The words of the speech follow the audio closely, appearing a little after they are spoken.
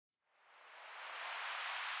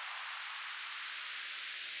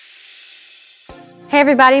Hey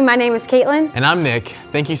everybody, my name is Caitlin. And I'm Nick.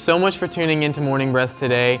 Thank you so much for tuning in to Morning Breath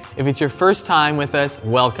today. If it's your first time with us,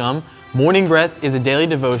 welcome. Morning Breath is a daily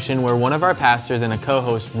devotion where one of our pastors and a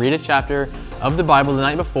co-host read a chapter of the Bible the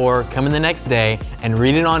night before, come in the next day, and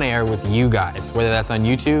read it on air with you guys, whether that's on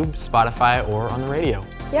YouTube, Spotify, or on the radio.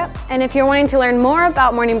 Yep, and if you're wanting to learn more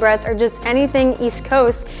about Morning Breath or just anything East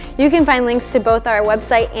Coast, you can find links to both our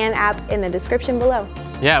website and app in the description below.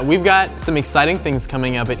 Yeah, we've got some exciting things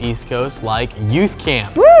coming up at East Coast, like Youth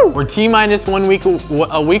Camp. Woo! We're T-minus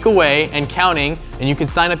a week away and counting, and you can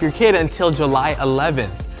sign up your kid until July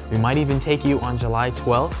 11th. We might even take you on July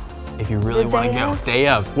 12th if you really want to go. Day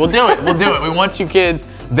of. We'll do it. We want you kids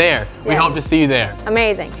there. We hope to see you there.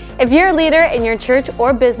 Amazing. If you're a leader in your church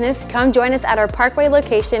or business, come join us at our Parkway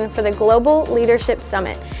location for the Global Leadership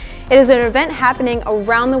Summit. It is an event happening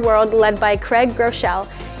around the world led by Craig Groeschel.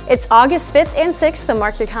 It's August 5th and 6th, so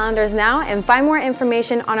mark your calendars now and find more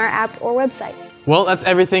information on our app or website. Well, that's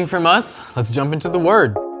everything from us. Let's jump into the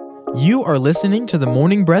Word. You are listening to the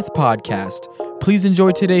Morning Breath Podcast. Please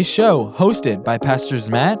enjoy today's show, hosted by Pastors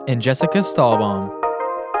Matt and Jessica Stahlbaum.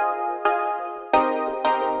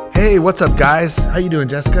 Hey, what's up, guys? How you doing,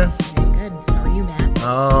 Jessica? Good. How are you, Matt?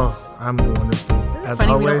 Oh, I'm wonderful. As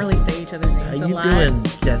Funny, always. we don't really say each other's names How a you lot. doing,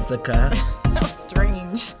 Jessica? How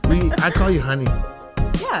strange. I call you Honey.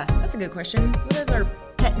 Yeah, that's a good question. What is our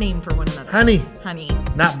pet name for one another? Honey, Honey.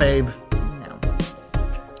 not Babe. No.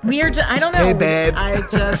 We are I don't know. Hey, babe. I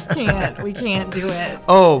just can't. We can't do it.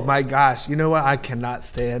 Oh my gosh, you know what I cannot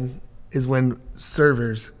stand is when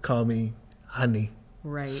servers call me Honey,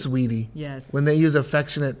 Right. Sweetie. Yes. When they use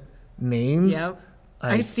affectionate names. Yep.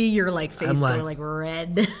 like, I see your face I'm go like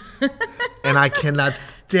red. and I cannot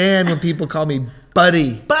stand when people call me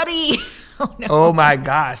Buddy. Buddy. Oh, no. Oh my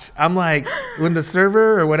gosh. I'm like, when the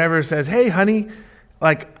server or whatever says, hey, honey,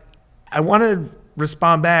 like, I want to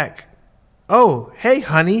respond back, oh, hey,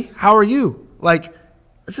 honey, how are you? Like,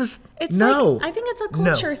 it's just, It's no. like, I think it's a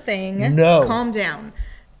culture thing. No. Calm down.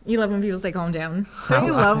 You love when people say calm down. Don't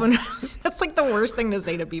you love when that's like the worst thing to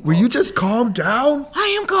say to people? Will you just calm down?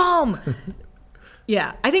 I am calm.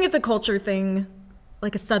 Yeah, I think it's a culture thing,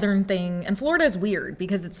 like a Southern thing. And Florida is weird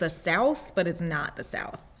because it's the South, but it's not the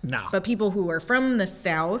South. No. But people who are from the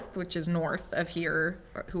South, which is north of here,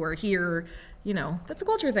 who are here, you know, that's a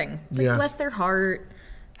culture thing. It's like, Yeah. bless their heart.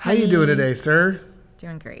 How you doing today, sir?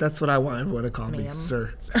 Doing great. That's what I want everyone to call me, Ma'am.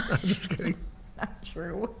 sir. I'm just kidding. Not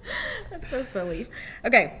true. That's so silly.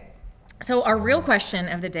 Okay. So our real question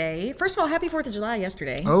of the day. First of all, happy 4th of July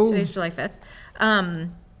yesterday. Oh. Today's July 5th.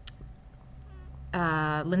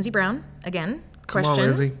 Lindsey Brown, again. Come Question.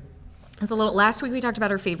 on, Lindsay. It's last week we talked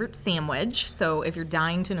about our favorite sandwich. So if you're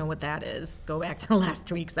dying to know what that is, go back to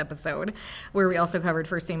last week's episode where we also covered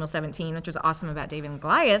 1 Samuel 17, which was awesome about David and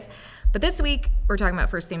Goliath. But this week we're talking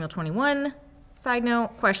about 1 Samuel 21. Side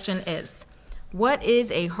note, question is, what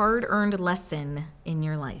is a hard-earned lesson in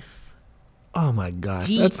your life? Oh my gosh,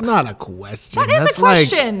 Deep. that's not a question. That is That's a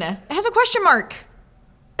question. It has a question mark.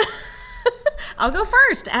 I'll go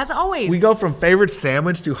first, as always. We go from favorite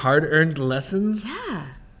sandwich to hard-earned lessons? Yeah,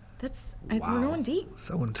 we're going deep.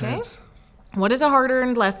 So intense. What is a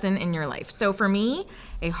hard-earned lesson in your life? So for me,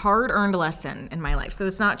 a hard-earned lesson in my life. So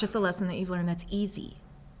it's not just a lesson that you've learned that's easy.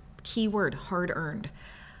 Key word, hard-earned.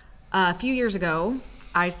 A few years ago,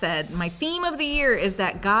 I said, my theme of the year is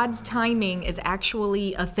that God's timing is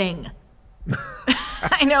actually a thing.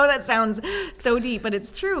 I know that sounds so deep, but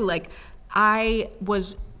it's true. Like, I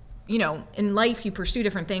was, you know, in life you pursue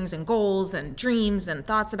different things and goals and dreams and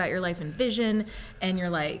thoughts about your life and vision, and you're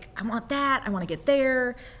like, I want that, I want to get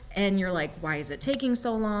there, and you're like, why is it taking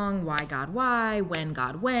so long? Why God why? When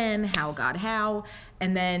God when? How God how?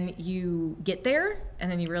 And then you get there, and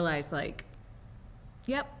then you realize, like,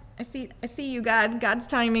 yep, I see you, God. God's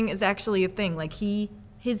timing is actually a thing. Like,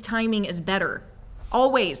 his timing is better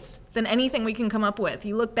always than anything we can come up with.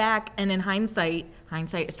 You look back, and in hindsight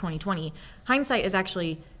is 2020. Hindsight is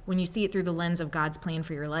actually when you see it through the lens of God's plan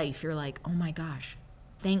for your life. You're like, oh my gosh,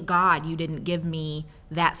 thank God you didn't give me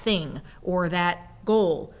that thing or that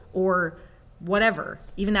goal or whatever,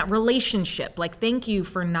 even that relationship. Like, thank you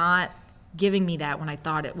for not giving me that when I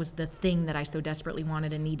thought it was the thing that I so desperately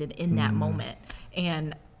wanted and needed in that moment.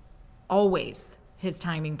 And always his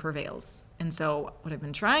timing prevails. And so what I've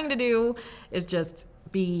been trying to do is just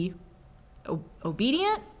be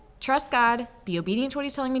obedient, trust God, be obedient to what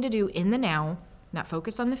he's telling me to do in the now, not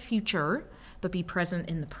focus on the future, but be present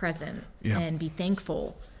in the present and be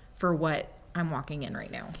thankful for what I'm walking in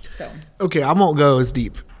right now. So Okay, I won't go as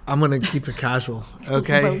deep. I'm going to keep it casual,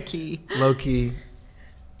 okay? Low key. Low key.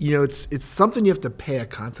 You know, it's something you have to pay a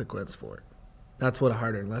consequence for. That's what a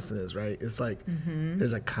hard-earned lesson is, right? It's like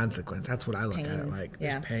there's a consequence. That's what I look at it like.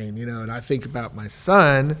 There's pain, you know. And I think about my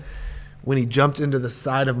son when he jumped into the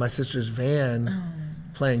side of my sister's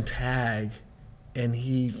van playing tag, and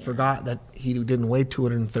he forgot that he didn't weigh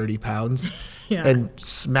 230 pounds and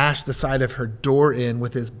smashed the side of her door in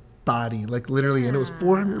with his body, like literally, and it was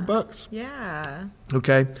 $400. Yeah.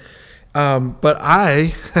 Okay. But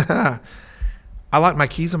I locked my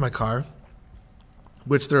keys in my car,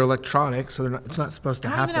 which they're electronic, so it's not supposed to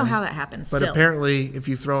happen. I don't even know how that happens. But still. apparently, if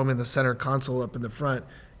you throw them in the center console up in the front,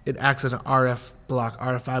 it acts as an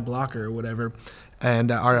RFI blocker or whatever, and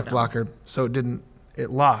RF blocker. So it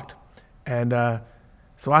locked. And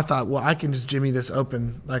so I thought, well, I can just jimmy this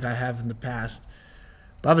open like I have in the past.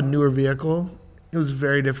 But I have a newer vehicle. It was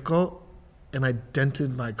very difficult, and I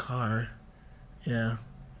dented my car. Yeah.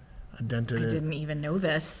 I dented it. I didn't even know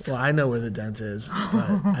this. Well, I know where the dent is, but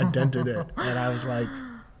I dented it. And I was like,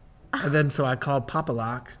 and then so I called Papa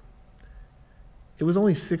Lock. It was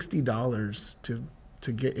only $60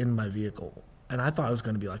 to get in my vehicle. And I thought it was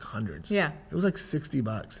going to be like hundreds. Yeah. It was like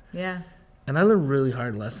 $60. Yeah. And I learned a really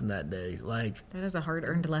hard lesson that day. Like, that is a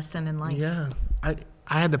hard-earned lesson in life. yeah, I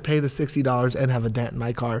had to pay the $60 and have a dent in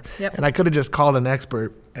my car. Yep. And I could have just called an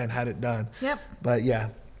expert and had it done. Yep. But yeah,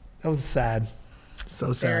 that was sad.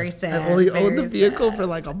 So sad. Very sad. I only owned the Very vehicle sad. for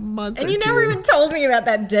like a month And or you two. never even told me about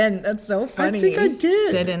that dent. That's so funny. I think I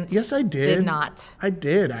did. Didn't. Yes, I did. Did not. I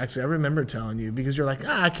did, actually. I remember telling you because you're like,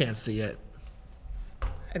 I can't see it.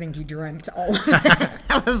 I think you dreamt all of that.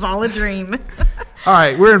 That was all a dream. All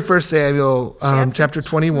right, we're in 1 Samuel chapter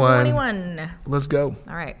 21. 21. Let's go.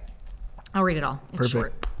 All right. I'll read it all. It's Perfect.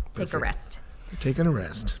 short. Take a Perfect. rest. Taking a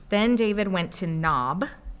rest. Then David went to Nob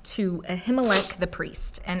to Ahimelech the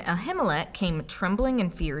priest. And Ahimelech came trembling in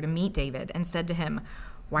fear to meet David and said to him,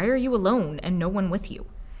 "Why are you alone and no one with you?"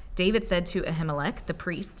 David said to Ahimelech the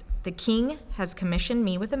priest, "The king has commissioned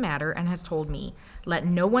me with a matter and has told me, 'Let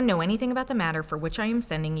no one know anything about the matter for which I am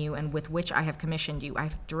sending you and with which I have commissioned you. I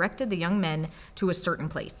have directed the young men to a certain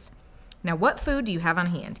place. Now what food do you have on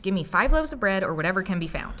hand? Give me 5 loaves of bread or whatever can be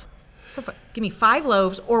found.'" So give me 5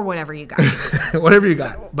 loaves or whatever you got. Whatever you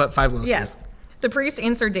got, but 5 loaves. Yes. The priest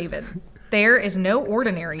answered David, "There is no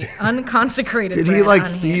ordinary, unconsecrated Did bread he like on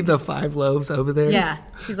see hand." the 5 loaves over there? Yeah.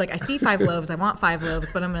 He's like, "I see 5 loaves. I want 5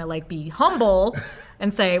 loaves, but I'm going to like be humble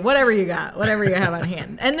and say, whatever you got, whatever you have on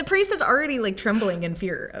hand." And the priest is already like trembling in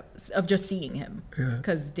fear of just seeing him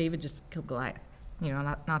because David just killed Goliath,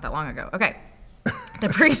 not that long ago. Okay. The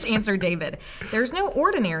priest answered David, "There's no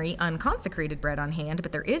ordinary, unconsecrated bread on hand,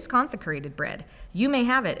 but there is consecrated bread. You may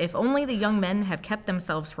have it if only the young men have kept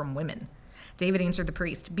themselves from women." David answered the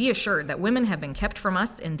priest, "Be assured that women have been kept from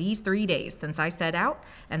us in these 3 days since I set out,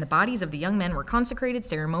 and the bodies of the young men were consecrated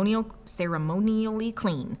ceremonially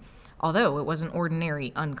clean, although it was an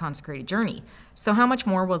ordinary, unconsecrated journey. So how much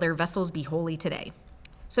more will their vessels be holy today?"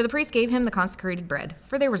 So the priest gave him the consecrated bread,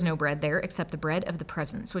 for there was no bread there except the bread of the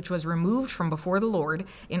presence, which was removed from before the Lord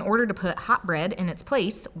in order to put hot bread in its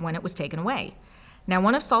place when it was taken away. Now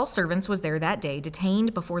one of Saul's servants was there that day,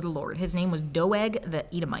 detained before the Lord. His name was Doeg the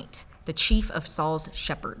Edomite, the chief of Saul's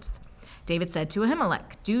shepherds. David said to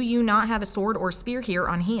Ahimelech, "Do you not have a sword or spear here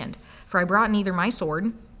on hand? For I brought neither my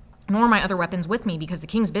sword nor my other weapons with me because the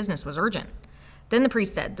king's business was urgent." Then the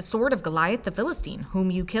priest said, "The sword of Goliath the Philistine,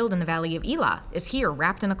 whom you killed in the valley of Elah, is here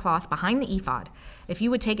wrapped in a cloth behind the ephod. If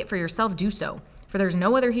you would take it for yourself, do so, for there's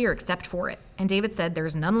no other here except for it." And David said,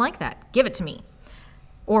 "There's none like that. Give it to me."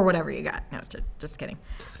 Or whatever you got. No, just kidding.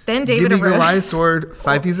 Then David Give me arose. Goliath's sword,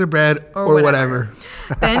 5 pieces of bread, or whatever.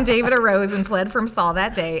 Then David arose and fled from Saul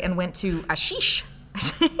that day and went to Ashish,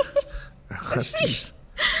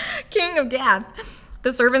 king of Gath.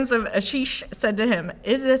 The servants of Ashish said to him,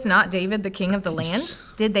 "Is this not David, the king of the land?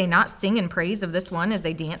 Did they not sing in praise of this one as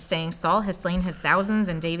they danced, saying, 'Saul has slain his thousands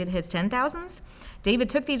and David his 10,000s?'" David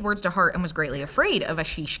took these words to heart and was greatly afraid of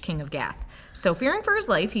Ashish, king of Gath. So fearing for his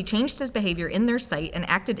life, he changed his behavior in their sight and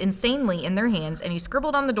acted insanely in their hands, and he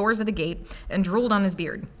scribbled on the doors of the gate and drooled on his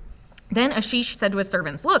beard. Then Ashish said to his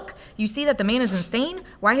servants, "Look, you see that the man is insane?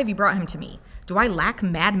 Why have you brought him to me? Do I lack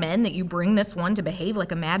madmen that you bring this one to behave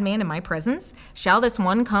like a madman in my presence? Shall this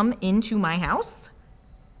one come into my house?"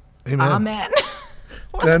 Amen. Amen.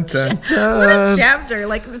 Dun, dun, What a dun. chapter.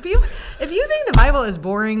 Like, if you think the Bible is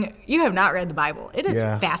boring, you have not read the Bible. It is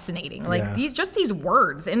Yeah. fascinating. Like, Yeah. these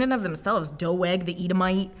words in and of themselves, Doeg the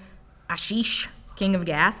Edomite, Ashish, king of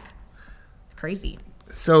Gath. It's crazy.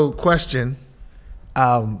 So, question.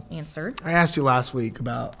 Answered. I asked you last week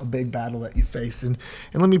about a big battle that you faced, and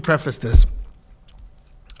let me preface this.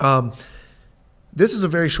 This is a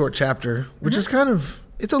very short chapter, which is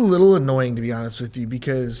it's a little annoying, to be honest with you,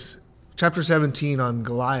 because chapter 17 on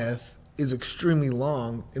Goliath is extremely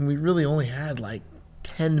long, and we really only had like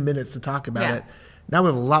 10 minutes to talk about Yeah. it. Now we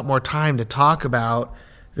have a lot more time to talk about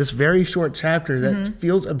this very short chapter that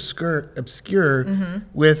feels obscure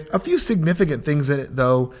with a few significant things in it,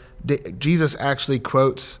 though. Jesus actually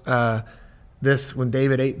quotes this when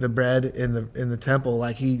David ate the bread in the temple.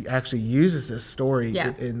 Like, he actually uses this story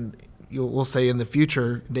we'll say in the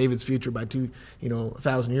future, David's future by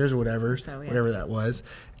 1,000 years or whatever, whatever that was,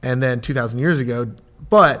 and then 2,000 years ago.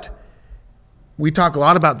 But we talk a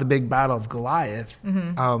lot about the big battle of Goliath.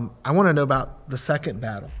 I want to know about the second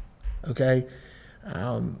battle. Okay.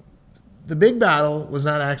 The big battle was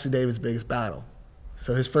not actually David's biggest battle.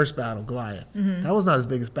 So his first battle, Goliath, that was not his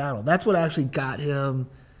biggest battle. That's what actually got him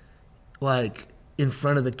like in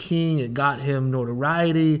front of the king. It got him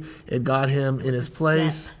notoriety. It got him in his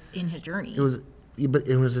place in his journey. But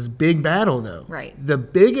it was his big battle, though. Right. The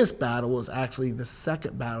biggest battle was actually the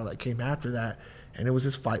second battle that came after that, and it was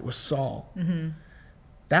his fight with Saul.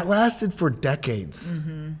 That lasted for decades.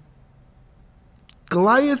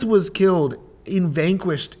 Goliath was killed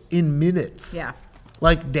vanquished in minutes. Yeah.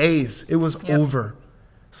 Like days. It was over.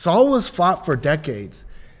 Saul was fought for decades.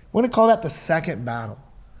 I want to call that the second battle.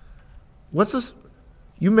 What's this?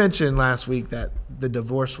 You mentioned last week that the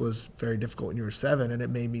divorce was very difficult when you were 7, and it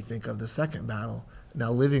made me think of the second battle.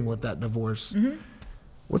 Now living with that divorce.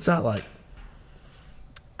 What's that like?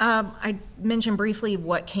 I mentioned briefly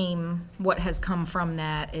what has come from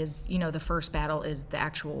that is, the first battle is the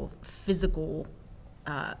actual physical,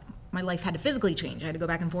 my life had to physically change. I had to go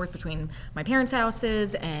back and forth between my parents'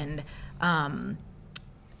 houses, and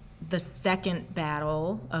the second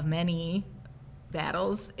battle of many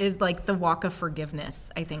battles is like the walk of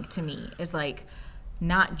forgiveness. I think, to me, is like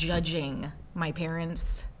not judging my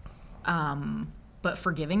parents, but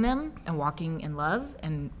forgiving them and walking in love,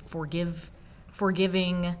 and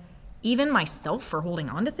forgiving even myself for holding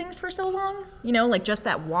on to things for so long. Like just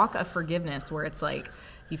that walk of forgiveness where it's like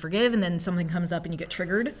you forgive and then something comes up and you get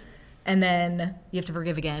triggered, and then you have to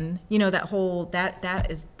forgive again.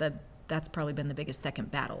 That's probably been the biggest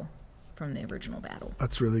second battle from the original battle.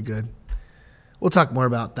 That's really good. We'll talk more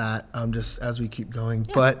about that just as we keep going.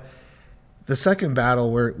 Yeah. But the second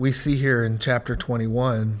battle where we see here in chapter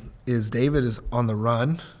 21 is David is on the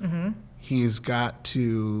run. He's got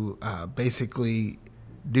to basically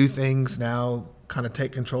do things now, kind of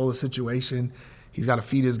take control of the situation. He's got to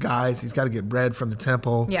feed his guys. He's got to get bread from the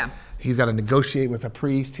temple. Yeah. He's got to negotiate with a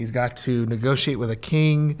priest. He's got to negotiate with a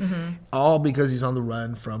king, all because he's on the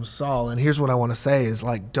run from Saul. And here's what I want to say is,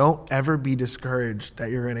 like, don't ever be discouraged that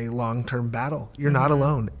you're in a long-term battle. You're not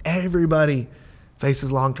alone. Everybody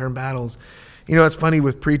faces long-term battles. It's funny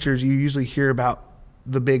with preachers, you usually hear about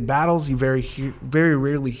the big battles. You very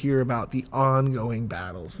rarely hear about the ongoing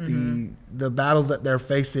battles, the battles that they're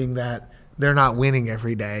facing that they're not winning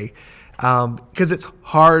every day. Because it's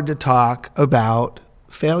hard to talk about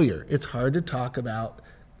failure. It's hard to talk about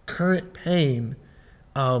current pain.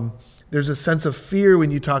 There's a sense of fear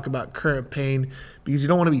when you talk about current pain because you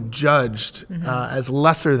don't want to be judged as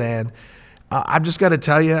lesser than. I've just got to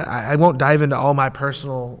tell you, I won't dive into all my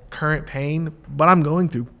personal current pain, but I'm going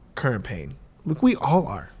through current pain. Look, we all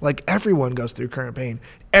are. Like, everyone goes through current pain.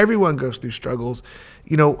 Everyone goes through struggles.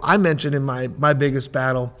 I mentioned in my biggest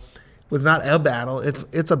battle was not a battle.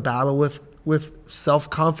 It's a battle with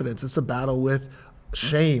self-confidence. It's a battle with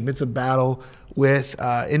shame. It's a battle with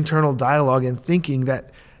internal dialogue and thinking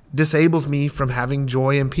that disables me from having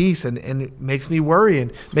joy and peace, and it makes me worry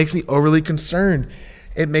and makes me overly concerned.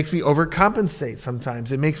 It makes me overcompensate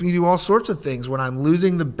sometimes. It makes me do all sorts of things when I'm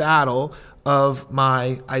losing the battle of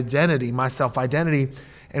my identity, my self-identity.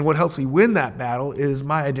 And what helps me win that battle is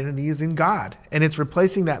my identity is in God. And it's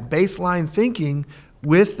replacing that baseline thinking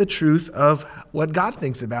with the truth of what God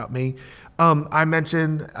thinks about me. I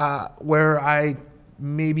mentioned where I'm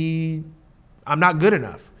not good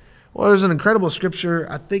enough. Well, there's an incredible scripture.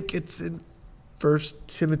 I think it's in 1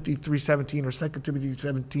 Timothy 3:17 or 2 Timothy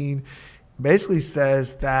 3:17. Basically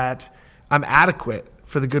says that I'm adequate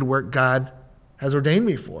for the good work God has ordained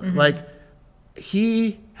me for. Like,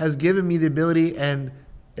 he has given me the ability, and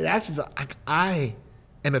it actually is like I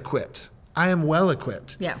am equipped. I am well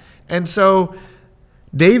equipped. Yeah. And so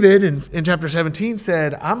David in chapter 17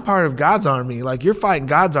 said, I'm part of God's army. Like, you're fighting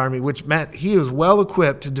God's army, which meant he is well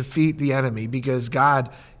equipped to defeat the enemy because God,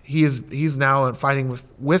 he's now fighting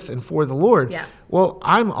with and for the Lord. Yeah. Well,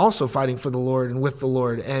 I'm also fighting for the Lord and with the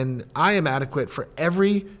Lord, and I am adequate for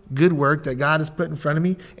every good work that God has put in front of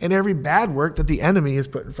me and every bad work that the enemy has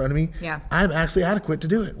put in front of me. Yeah. I'm actually adequate to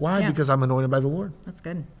do it. Why? Yeah. Because I'm anointed by the Lord. That's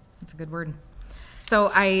good. That's a good word.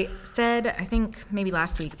 So I said, I think maybe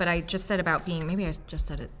last week, but I just said about being, maybe I just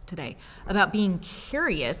said it today, about being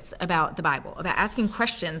curious about the Bible, about asking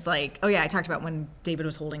questions like, oh yeah, I talked about when David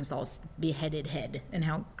was holding Saul's beheaded head and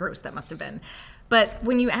how gross that must have been. But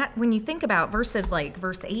when you think about verses like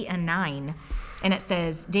verse 8 and 9, and it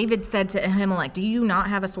says, David said to Ahimelech, do you not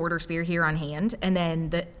have a sword or spear here on hand? And then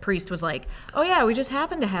the priest was like, oh yeah, we just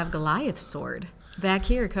happen to have Goliath's sword back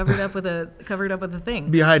here, covered up with a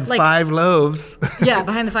thing. Behind 5 loaves. Yeah,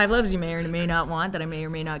 behind the 5 loaves you may or may not want, that I may or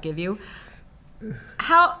may not give you.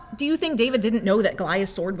 How do you think David didn't know that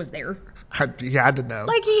Goliath's sword was there? He had to know.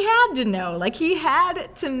 Like, he had to know. Like, he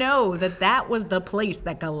had to know that was the place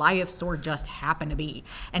that Goliath's sword just happened to be.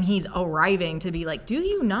 And he's arriving to be like, do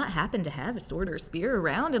you not happen to have a sword or spear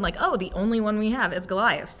around? And like, oh, the only one we have is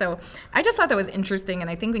Goliath. So I just thought that was interesting. And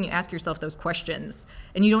I think when you ask yourself those questions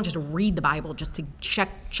and you don't just read the Bible just to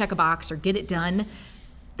check a box or get it done,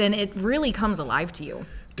 then it really comes alive to you.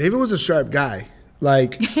 David was a sharp guy.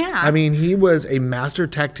 Like, yeah. I mean, he was a master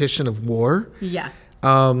tactician of war. Yeah.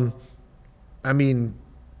 I mean,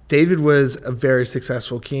 David was a very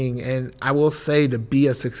successful king. And I will say, to be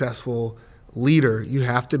a successful leader, you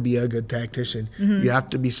have to be a good tactician. Mm-hmm. You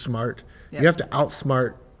have to be smart. Yep. You have to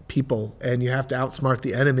outsmart people, and you have to outsmart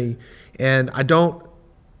the enemy. And I don't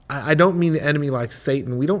mean the enemy like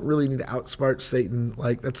Satan. We don't really need to outsmart Satan.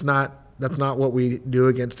 Like, that's not what we do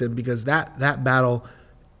against him, because that battle,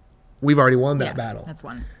 we've already won that battle. That's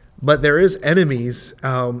one. But there is enemies,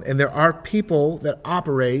 and there are people that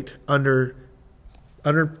operate under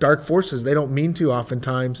dark forces. They don't mean to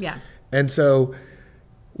oftentimes. Yeah. And so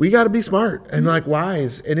we got to be smart and like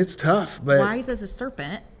wise, and it's tough. But wise as a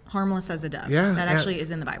serpent, harmless as a dove. Yeah, that actually is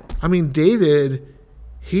in the Bible. I mean, David,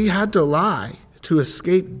 he had to lie to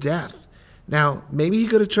escape death. Now, maybe he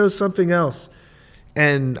could have chose something else.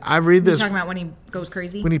 And I read this. You're talking about when he goes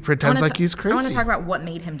crazy? When he pretends like he's crazy. I want to talk about what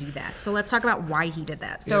made him do that. So let's talk about why he did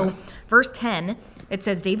that. So verse 10, it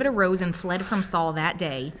says, David arose and fled from Saul that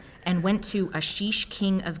day and went to Achish,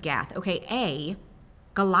 king of Gath. Okay,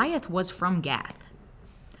 Goliath was from Gath.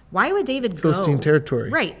 Why would David go? Philistine territory.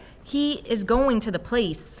 Right. He is going to the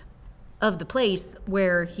place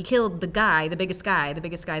where he killed the biggest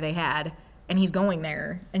guy they had, and he's going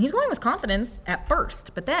there. And he's going with confidence at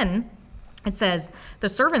first, but then it says, the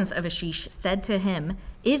servants of Achish said to him,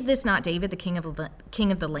 is this not David, the king of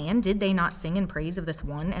the land? Did they not sing in praise of this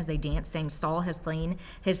one as they danced, saying, Saul has slain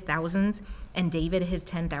his thousands and David his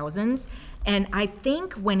 10,000s? And I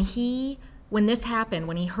think when this happened,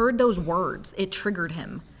 when he heard those words, it triggered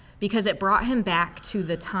him, because it brought him back to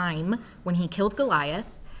the time when he killed Goliath.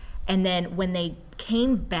 And then when they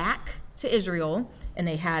came back to Israel and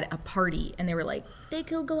they had a party and they were like, they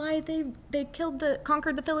killed Goliath, they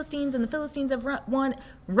conquered the Philistines, and the Philistines have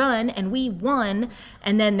run, and we won.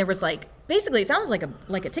 And then there was like, basically it sounds like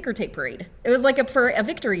a ticker tape parade. It was like a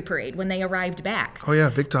victory parade when they arrived back. Oh yeah,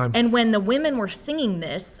 big time. And when the women were singing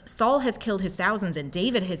this, Saul has killed his thousands and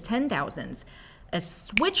David his 10,000s, a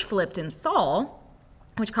switch flipped in Saul,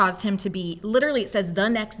 which caused him to be, literally it says the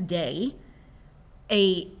next day,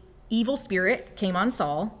 a evil spirit came on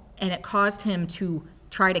Saul, and it caused him to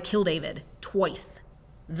try to kill David twice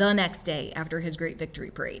the next day after his great victory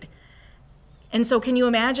parade. And so can you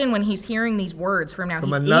imagine when he's hearing these words from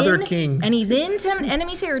another king, and he's in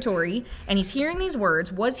enemy territory, and he's hearing these words,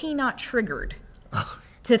 was he not triggered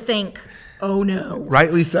to think, oh no,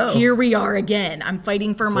 rightly so, here we are again, I'm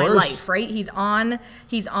fighting for my life, right? He's on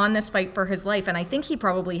this fight for his life. And I think he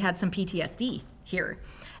probably had some PTSD here.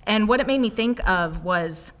 And what it made me think of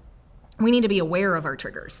was, we need to be aware of our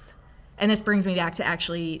triggers. And this brings me back to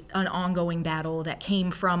actually an ongoing battle that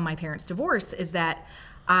came from my parents' divorce, is that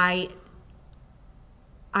I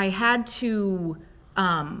had to,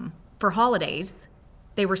 for holidays,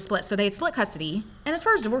 they were split. So they had split custody. And as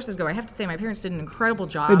far as divorces go, I have to say my parents did an incredible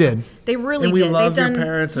job. They did. They really and we did. We love your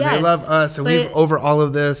parents, and they love us, and we've over all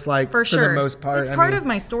of this, like, for the most part. It's part of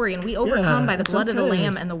my story, and we overcome by the blood of the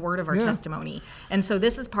Lamb and the word of our testimony. And so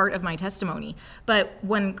this is part of my testimony. But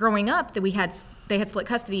when growing up, they had split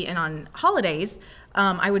custody, and on holidays,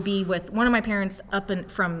 I would be with one of my parents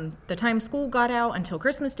from the time school got out until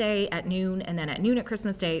Christmas Day at noon, and then at noon at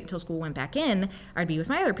Christmas Day until school went back in, I'd be with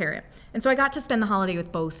my other parent. And so I got to spend the holiday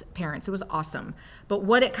with both parents. It was awesome. But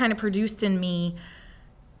what it kind of produced in me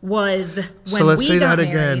was when we got married. So let's say that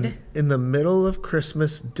again. In the middle of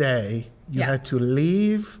Christmas Day, you had to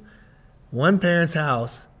leave one parent's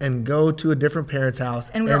house and go to a different parent's house,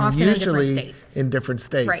 and we were often in different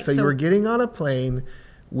states. Right, so you were getting on a plane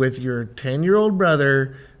with your 10-year-old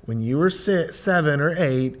brother when you were 7 or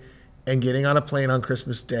 8, and getting on a plane on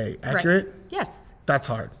Christmas Day. Accurate? Right. Yes. That's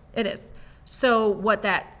hard. It is. So what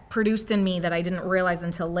that produced in me that I didn't realize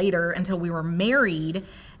until later, until we were married.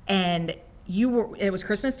 And it was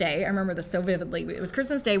Christmas Day. I remember this so vividly. It was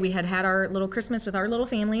Christmas Day. We had our little Christmas with our little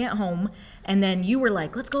family at home. And then you were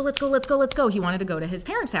like, let's go. He wanted to go to his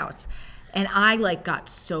parents' house. And I got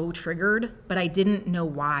so triggered, but I didn't know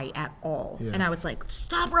why at all. Yeah. And I was like,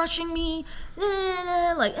 stop rushing me.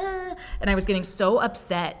 And I was getting so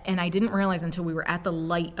upset. And I didn't realize until we were at the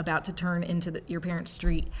light about to turn into your parents'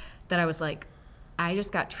 street that I was like, I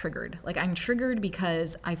just got triggered. I'm triggered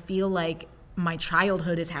because I feel like my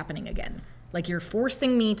childhood is happening again. You're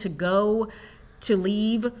forcing me to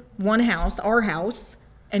leave one house, our house,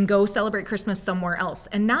 and go celebrate Christmas somewhere else.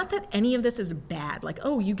 And not that any of this is bad.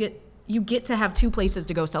 You get to have two places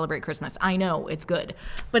to go celebrate Christmas. I know it's good,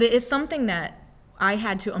 but it is something that I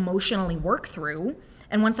had to emotionally work through.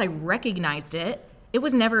 And once I recognized it, it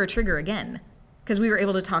was never a trigger again because we were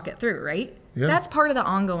able to talk it through, right? Yeah. That's part of the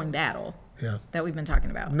ongoing battle that we've been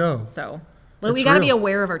talking about. No. So we got to be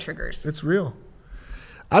aware of our triggers. It's real.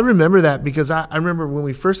 I remember that because I remember when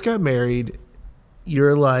we first got married,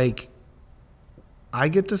 you're like, I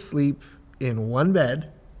get to sleep in one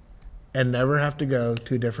bed and never have to go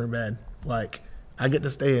to a different bed. I get to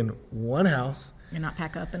stay in one house. And not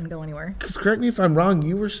pack up and go anywhere. Because correct me if I'm wrong,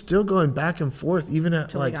 you were still going back and forth even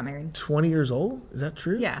at we got married. 20 years old? Is that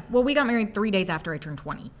true? Yeah. Well, we got married 3 days after I turned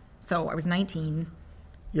 20. So I was 19.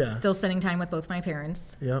 Yeah. Still spending time with both my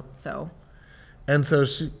parents. Yep. So. And so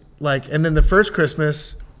and then the first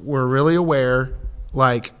Christmas, we're really aware,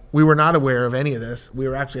 we were not aware of any of this. We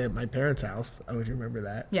were actually at my parents' house. I don't know if you remember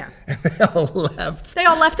that. Yeah. And they all left. They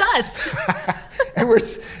all left us. And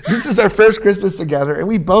this is our first Christmas together, and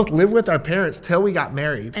we both lived with our parents till we got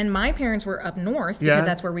married. And my parents were up north because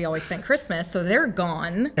that's where we always spent Christmas, so they're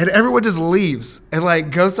gone. And everyone just leaves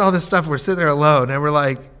and goes to all this stuff. We're sitting there alone, and we're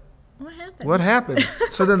like, What happened?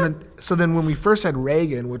 So then when we first had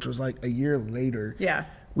Reagan, which was a year later. Yeah.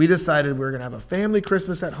 We decided we were going to have a family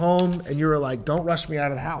Christmas at home, and you were like, don't rush me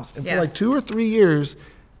out of the house. And for 2 or 3 years,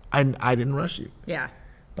 I didn't rush you. Yeah.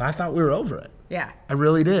 But I thought we were over it. Yeah. I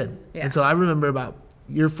really did. Yeah. And so I remember about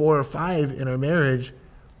year 4 or 5 in our marriage,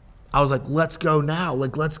 I was like, let's go now.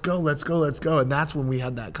 Let's go. And that's when we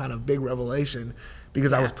had that kind of big revelation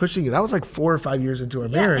because I was pushing you. That was 4 or 5 years into our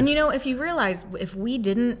marriage. And if you realize, if we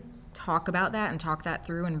didn't talk about that and talk that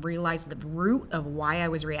through and realize the root of why I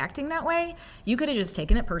was reacting that way, you could have just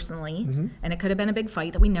taken it personally, and it could have been a big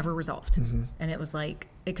fight that we never resolved. And it was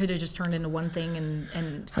it could have just turned into one thing and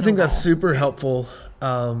snowball. I think that's super helpful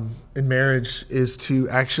in marriage is to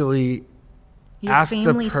actually ask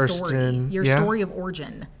the person. Your story of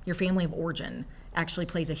origin, your family of origin actually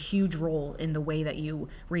plays a huge role in the way that you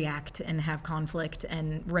react and have conflict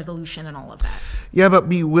and resolution and all of that. Yeah, but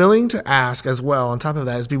be willing to ask as well. On top of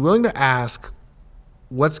that is be willing to ask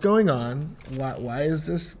what's going on. Why is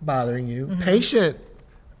this bothering you? Patient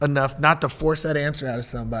enough not to force that answer out of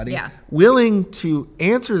somebody. Yeah. Willing to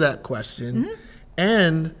answer that question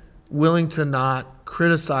and willing to not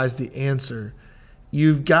criticize the answer.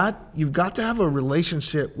 You've got to have a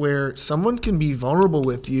relationship where someone can be vulnerable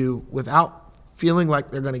with you without feeling like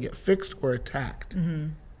they're going to get fixed or attacked.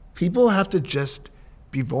 People have to just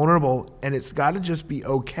be vulnerable, and it's got to just be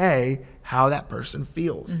okay how that person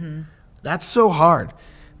feels. That's so hard.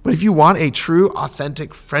 But if you want a true,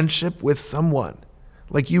 authentic friendship with someone,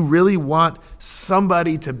 you really want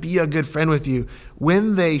somebody to be a good friend with you,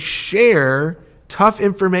 when they share tough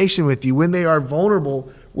information with you, when they are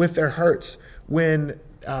vulnerable with their hurts, when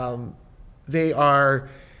they are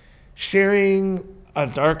sharing a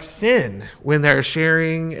dark sin, when they're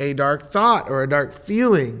sharing a dark thought or a dark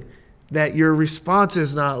feeling, that your response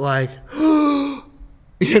is not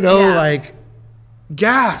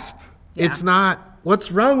gasp. Yeah. It's not, what's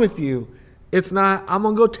wrong with you? It's not, I'm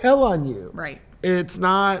going to go tell on you. Right. It's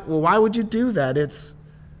not, well, why would you do that? It's,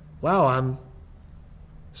 wow, I'm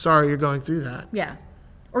sorry you're going through that. Yeah.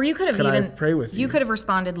 Or you could have I pray with you? You could have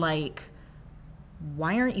responded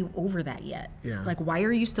why aren't you over that yet? Yeah. Why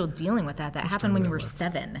are you still dealing with that? That happened when you were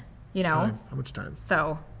 7, How much time?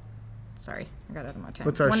 So, sorry, I got out of my time.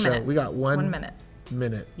 What's our 1 show? minute. We got 1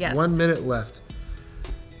 minute. Yes. 1 minute left.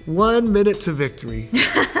 1 minute to victory.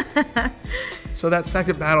 So that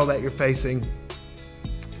second battle that you're facing,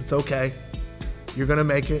 it's okay. You're going to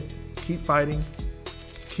make it. Keep fighting.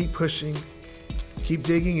 Keep pushing. Keep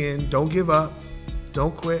digging in. Don't give up.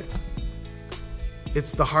 Don't quit.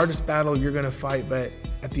 It's the hardest battle you're going to fight, but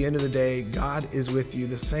at the end of the day, God is with you.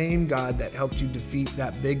 The same God that helped you defeat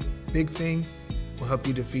that big thing will help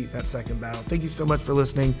you defeat that second battle. Thank you so much for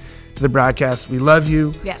listening to the broadcast. We love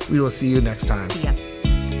you. Yes. We will see you next time. See ya.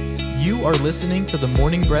 You are listening to the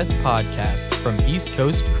Morning Breath podcast from East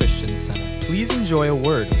Coast Christian Center. Please enjoy a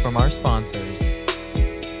word from our sponsors.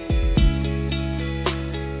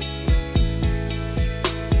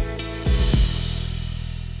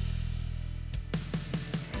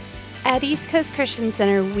 At East Coast Christian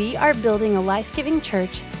Center, we are building a life-giving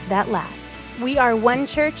church that lasts. We are one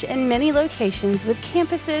church in many locations with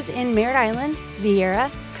campuses in Merritt Island, Viera,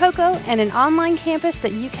 Cocoa, and an online campus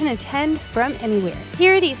that you can attend from anywhere.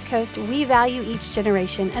 Here at East Coast, we value each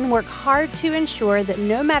generation and work hard to ensure that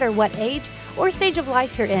no matter what age or stage of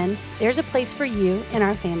life you're in, there's a place for you in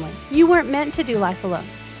our family. You weren't meant to do life alone,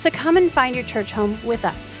 so come and find your church home with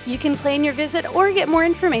us. You can plan your visit or get more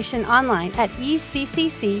information online at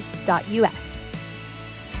eccc.us.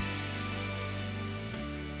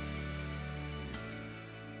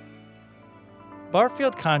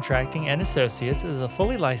 Barfield Contracting and Associates is a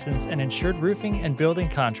fully licensed and insured roofing and building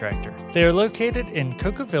contractor. They are located in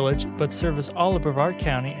Cocoa Village but service all of Brevard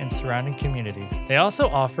County and surrounding communities. They also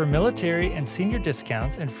offer military and senior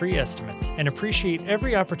discounts and free estimates and appreciate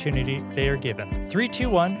every opportunity they are given.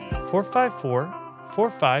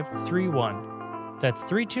 321-454-4531. That's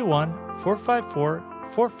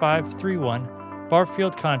 321-454-4531.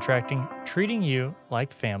 Barfield Contracting, treating you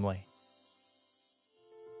like family.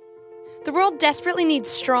 The world desperately needs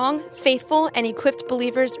strong, faithful, and equipped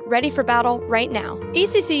believers ready for battle right now.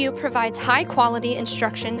 ECCU provides high-quality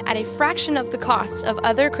instruction at a fraction of the cost of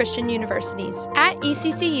other Christian universities. At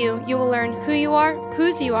ECCU, you will learn who you are,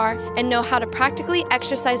 whose you are, and know how to practically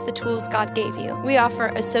exercise the tools God gave you. We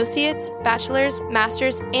offer associates, bachelor's,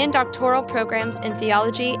 master's, and doctoral programs in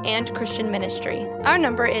theology and Christian ministry. Our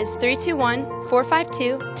number is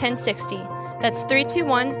 321-452-1060. That's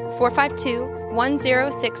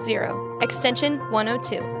 321-452-1060. Extension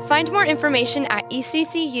 102. Find more information at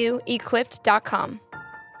eccuequipped.com.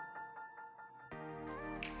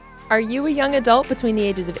 Are you a young adult between the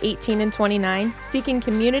ages of 18 and 29, seeking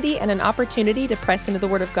community and an opportunity to press into the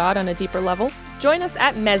Word of God on a deeper level? Join us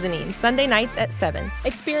at Mezzanine, Sunday nights at 7.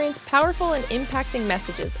 Experience powerful and impacting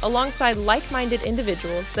messages alongside like-minded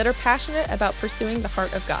individuals that are passionate about pursuing the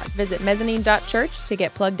heart of God. Visit mezzanine.church to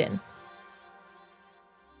get plugged in.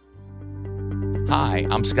 Hi,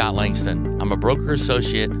 I'm Scott Langston. I'm a broker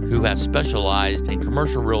associate who has specialized in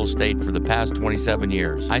commercial real estate for the past 27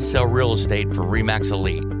 years. I sell real estate for RE/MAX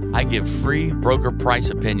Elite. I give free broker price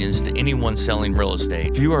opinions to anyone selling real estate.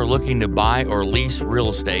 If you are looking to buy or lease real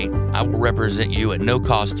estate, I will represent you at no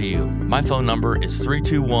cost to you. My phone number is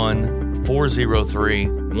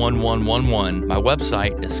 321-403-1111. My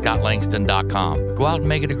website is scottlangston.com. Go out and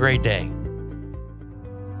make it a great day.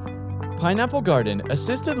 Pineapple Garden,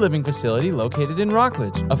 assisted living facility located in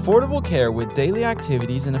Rockledge. Affordable care with daily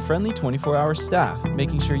activities and a friendly 24-hour staff,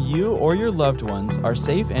 making sure you or your loved ones are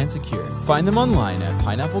safe and secure. Find them online at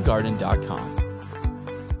pineapplegarden.com.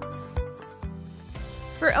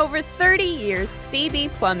 For over 30 years, CB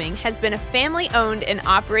Plumbing has been a family-owned and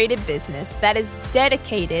operated business that is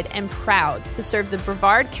dedicated and proud to serve the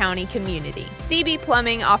Brevard County community. CB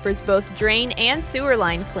Plumbing offers both drain and sewer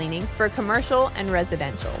line cleaning for commercial and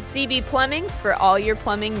residential. CB Plumbing for all your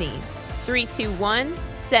plumbing needs.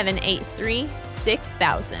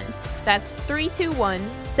 321-783-6000. That's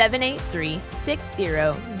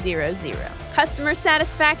 321-783-6000. Customer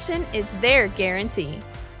satisfaction is their guarantee.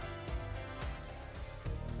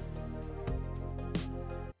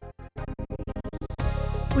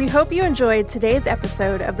 We hope you enjoyed today's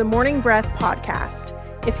episode of the Morning Breath podcast.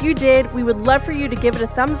 If you did, we would love for you to give it a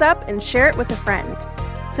thumbs up and share it with a friend.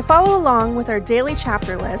 To follow along with our daily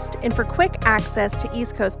chapter list and for quick access to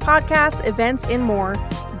East Coast podcasts, events, and more,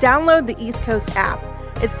 download the East Coast app.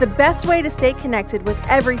 It's the best way to stay connected with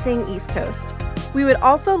everything East Coast. We would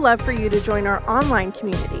also love for you to join our online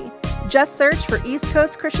community. Just search for East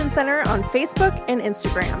Coast Christian Center on Facebook and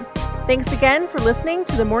Instagram. Thanks again for listening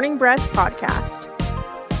to the Morning Breath podcast.